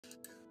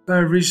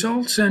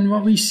results, and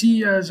what we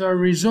see as our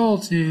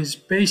result is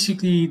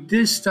basically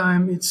this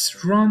time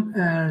it's run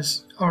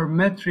as our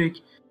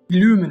metric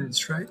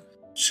Illuminance, right?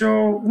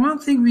 So one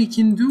thing we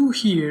can do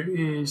here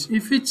is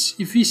if we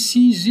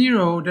see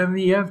 0, then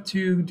we have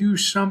to do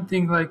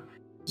something like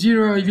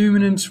 0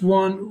 Illuminance,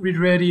 1 with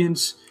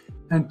radiance,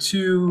 and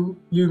 2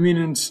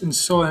 luminance, and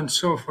so on and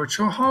so forth.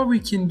 So how we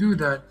can do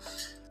that?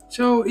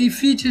 So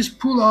if we just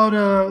pull out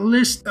a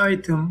list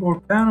item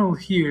or panel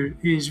here,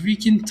 is we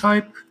can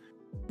type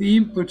the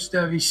inputs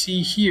that we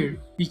see here.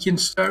 We can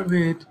start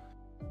with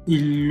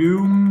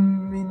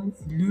Illuminance.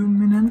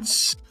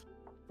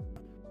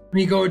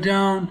 We go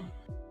down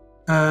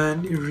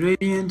and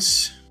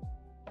irradiance,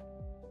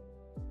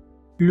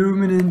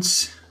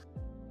 luminance,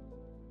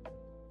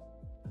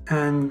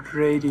 and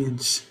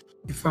radiance,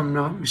 if I'm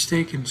not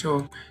mistaken.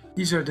 So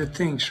these are the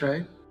things,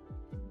 right?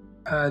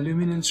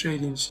 Luminance,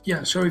 radiance.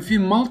 Yeah, so if we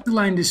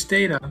multiply this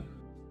data,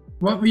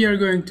 what we are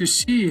going to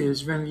see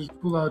is when we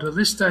pull out a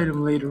list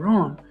item later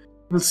on,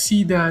 we'll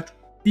see that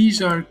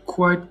these are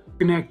quite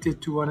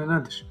connected to one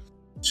another.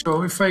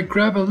 So if I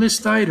grab a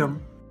list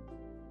item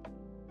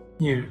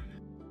here,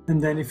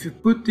 and then if you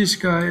put this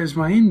guy as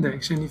my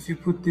index, and if you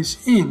put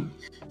this in,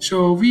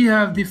 so we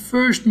have the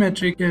first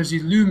metric as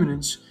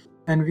Illuminance,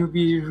 and we'll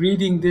be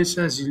reading this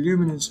as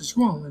Illuminance as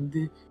well, and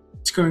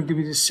it's going to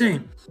be the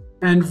same.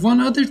 And one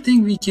other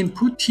thing we can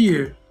put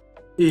here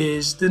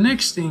is the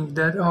next thing,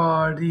 that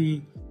are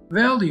the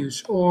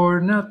values, or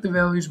not the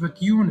values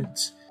but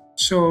units.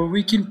 So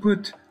we can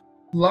put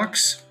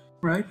lux,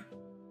 right?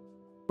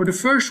 For the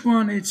first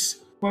one, it's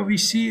what we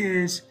see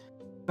is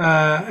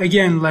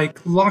again like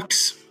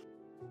lux.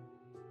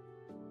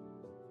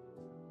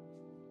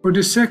 For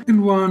the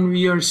second one,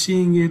 we are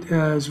seeing it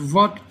as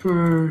watt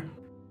per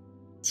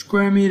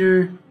square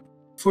meter.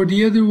 For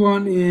the other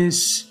one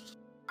is,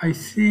 I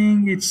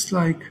think it's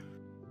like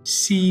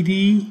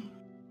CD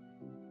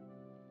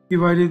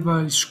divided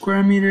by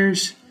square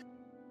meters,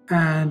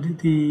 and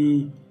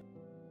the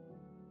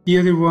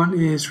other one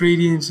is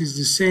radiance, is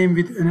the same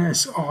with an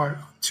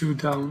SR2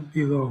 down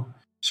below.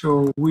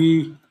 So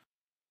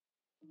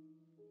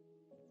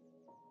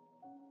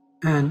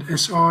and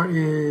SR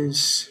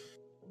is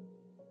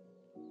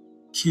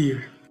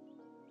here,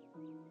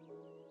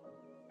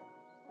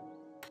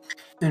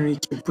 and we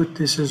can put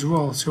this as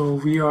well. So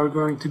we are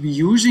going to be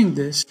using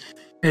this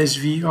as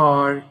we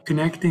are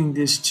connecting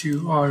this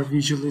to our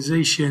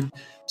visualization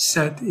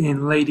set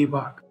in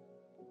Ladybug.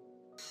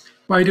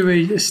 By the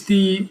way,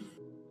 SD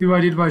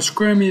divided by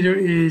square meter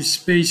is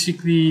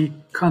basically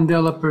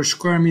candela per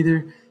square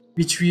meter,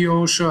 which we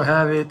also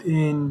have it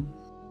in,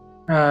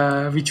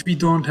 which we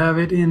don't have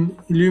it in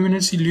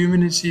Illuminance.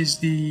 Illuminance is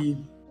the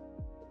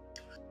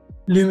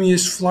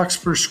luminous flux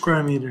per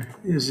square meter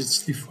as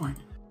it's defined.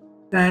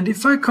 And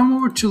if I come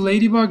over to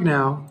Ladybug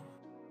now,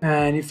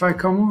 and if I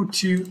come over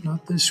to,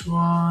 not this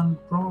one,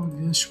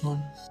 probably this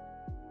one,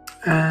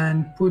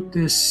 and put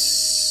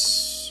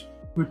this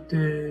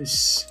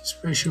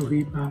special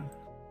heat map,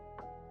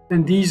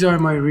 and these are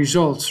my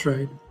results,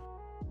 right?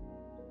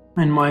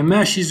 And my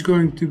mesh is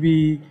going to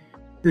be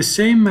the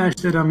same mesh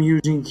that I'm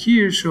using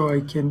here, so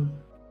I can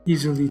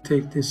easily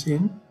take this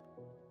in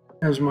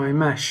as my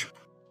mesh.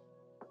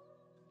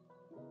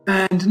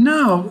 And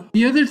now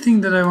the other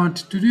thing that I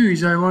wanted to do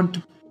is I want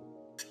to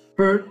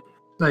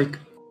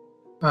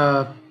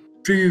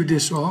preview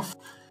this off,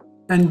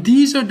 and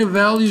these are the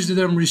values that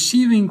I'm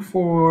receiving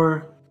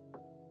for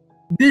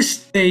this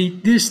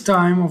date, this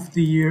time of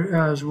the year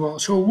as well.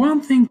 So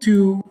one thing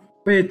to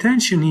pay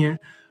attention here,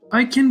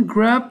 I can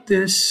grab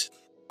this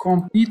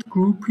complete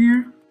group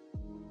here,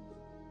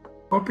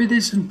 copy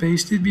this and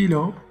paste it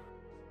below.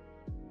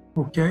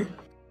 Okay,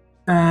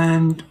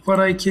 and what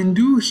I can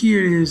do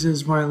here is,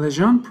 as my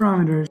Legend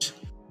parameters,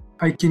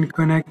 I can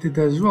connect it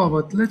as well.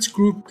 But let's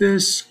group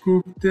this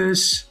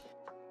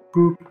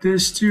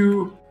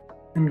too,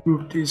 and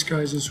group these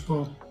guys as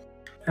well.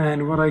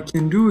 And what I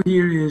can do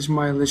here is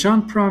my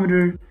Legend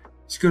parameter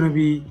is going to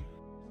be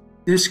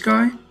this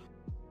guy,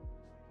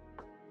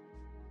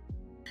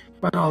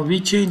 but I'll be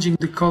changing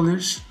the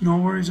colors, no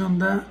worries on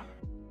that.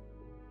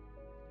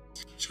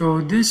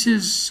 So this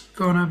is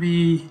going to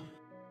be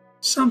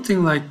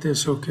something like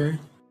this. Okay,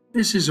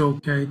 this is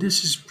okay,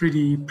 this is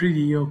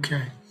pretty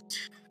okay.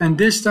 And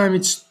this time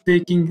it's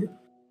taking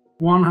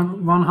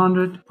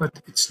 100,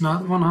 but it's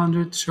not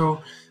 100.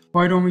 So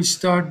why don't we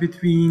start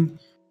between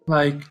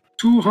like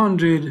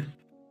 200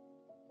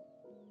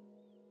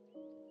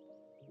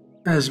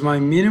 as my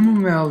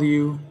minimum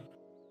value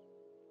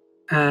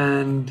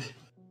and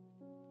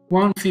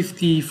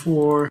 150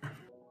 for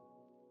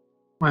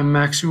my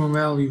maximum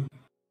value.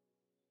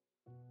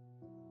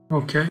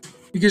 Okay,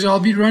 because I'll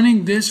be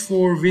running this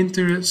for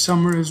winter,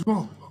 summer as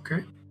well.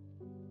 Okay,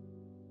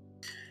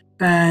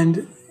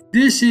 and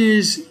this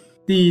is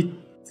the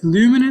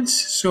Illuminance.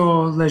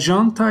 So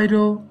Legend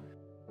title,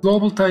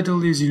 global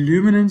title is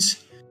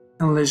Illuminance,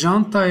 and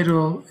Legend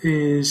title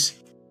is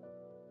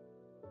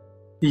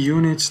the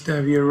units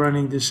that we are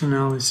running this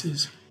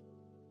analysis.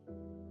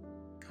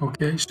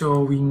 Okay,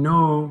 so we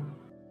know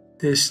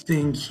this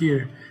thing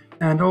here.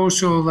 And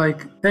also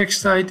like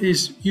text height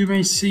is, you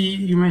may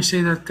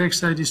say that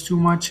text height is too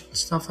much,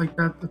 stuff like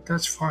that, but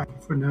that's fine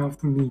for now,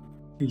 for me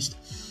at least.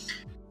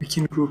 We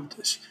can group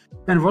this.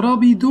 And what I'll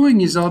be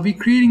doing is I'll be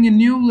creating a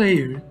new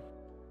layer,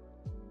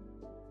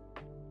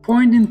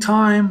 point in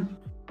time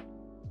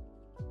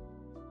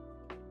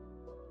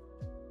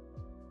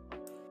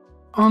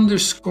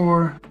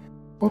underscore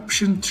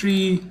option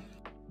tree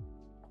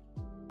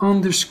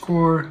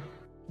underscore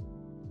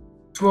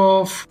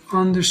 12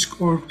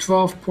 underscore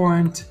 12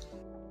 point,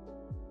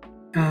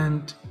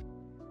 and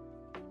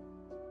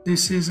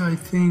this is, I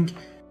think,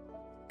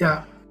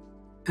 yeah,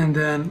 and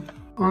then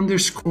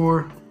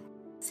underscore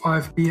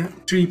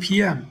 3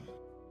 p.m.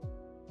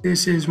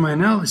 This is my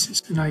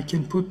analysis, and I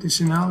can put this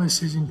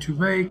analysis into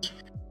bake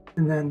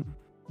and then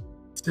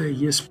say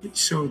yes please.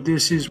 So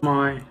this is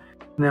my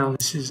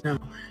analysis now.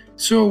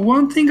 So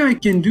one thing I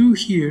can do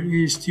here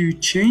is to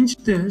change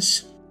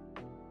this.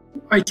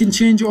 I can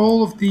change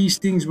all of these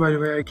things, by the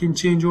way. I can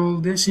change all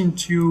this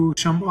into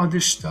some other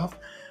stuff.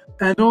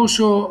 And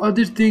also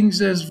other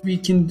things as we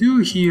can do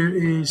here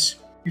is,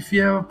 if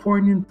you have a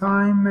point in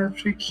time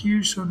metric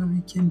here so that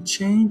we can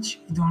change,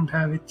 we don't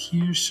have it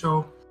here,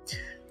 so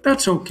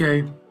that's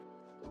okay.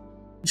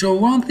 So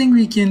one thing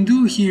we can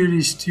do here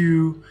is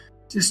to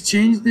just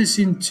change this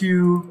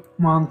into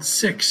month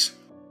 6.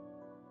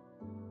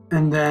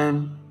 And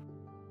then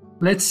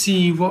let's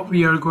see what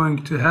we are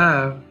going to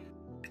have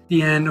at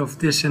the end of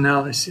this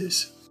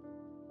analysis.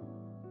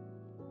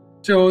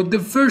 So the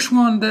first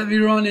one that we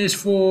run is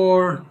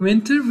for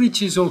winter,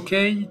 which is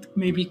okay. It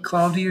may be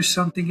cloudy or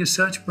something as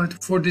such,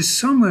 but for the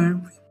summer,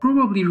 we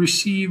probably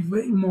receive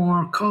way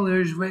more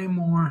colors, way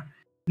more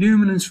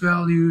luminance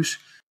values,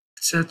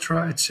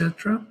 etc.,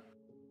 etc.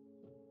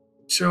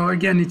 So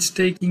again, it's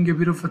taking a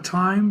bit of a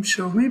time.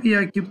 So maybe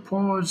I can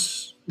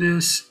pause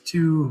this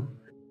to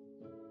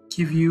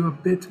give you a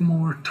bit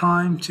more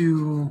time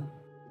to,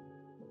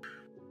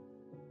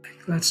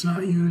 let's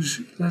not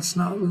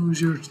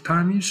lose your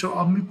time here. So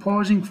I'll be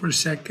pausing for a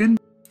second.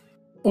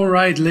 All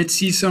right, let's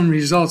see some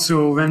results.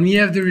 So when we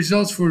have the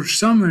results for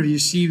summer, you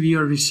see we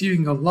are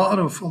receiving a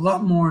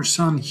lot more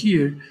sun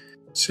here.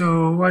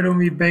 So why don't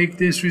we bake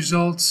these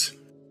results?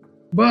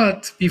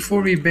 But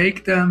before we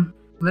bake them,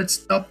 let's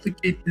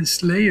duplicate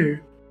this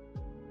layer.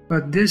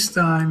 But this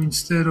time,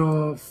 instead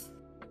of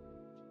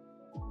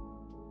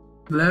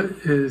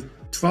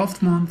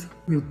 12th month,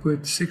 we'll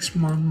put 6th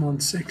month,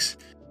 month 6.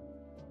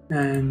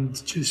 And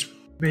just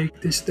bake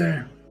this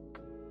there.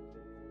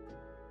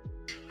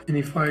 And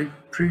if I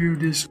preview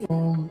this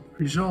all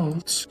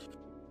results,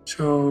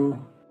 so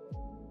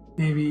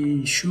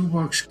maybe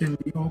shoebox can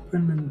be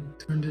open and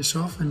turn this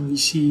off, and we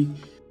see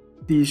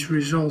these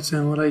results.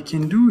 And what I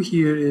can do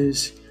here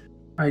is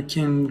I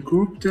can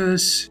group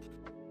this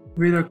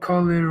with a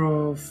color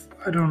of,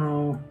 I don't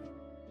know,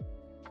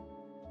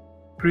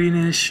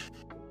 greenish,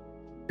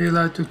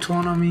 daylight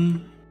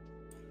autonomy,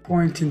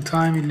 point in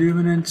time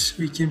illuminance.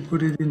 We can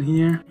put it in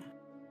here,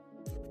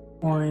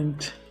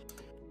 point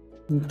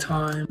in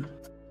time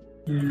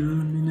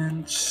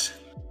illuminance,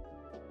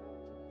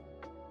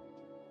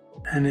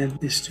 and add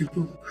this to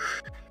go.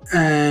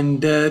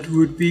 And that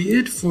would be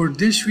it for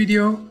this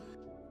video.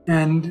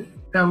 And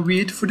that will be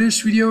it for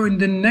this video. In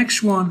the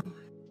next one,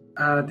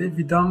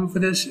 we're done for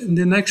this. In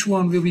the next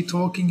one, we'll be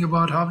talking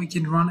about how we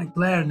can run a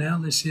glare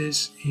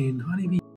analysis in Honeybee.